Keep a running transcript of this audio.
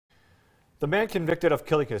The man convicted of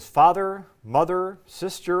killing his father, mother,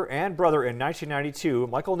 sister, and brother in 1992,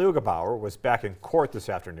 Michael Neugebauer, was back in court this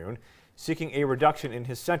afternoon seeking a reduction in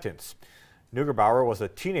his sentence. Neugebauer was a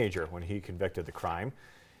teenager when he convicted the crime.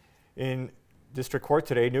 In district court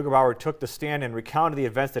today, Neugebauer took the stand and recounted the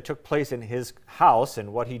events that took place in his house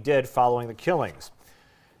and what he did following the killings.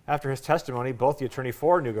 After his testimony, both the attorney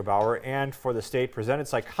for Neugebauer and for the state presented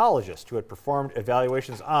psychologists who had performed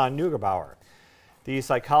evaluations on Neugebauer. The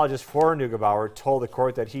psychologist for Neugebauer told the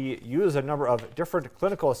court that he used a number of different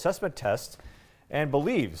clinical assessment tests and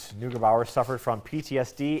believes Neugebauer suffered from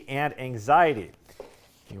PTSD and anxiety.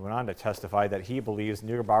 He went on to testify that he believes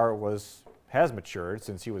Neugebauer has matured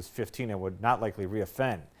since he was 15 and would not likely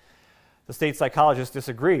reoffend. The state psychologist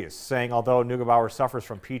disagrees, saying although Neugebauer suffers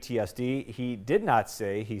from PTSD, he did not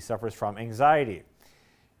say he suffers from anxiety.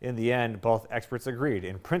 In the end, both experts agreed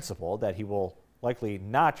in principle that he will likely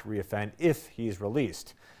not reoffend if he's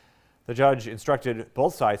released. The judge instructed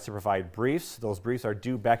both sides to provide briefs. Those briefs are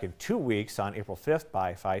due back in 2 weeks on April 5th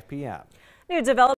by 5 p.m. New development.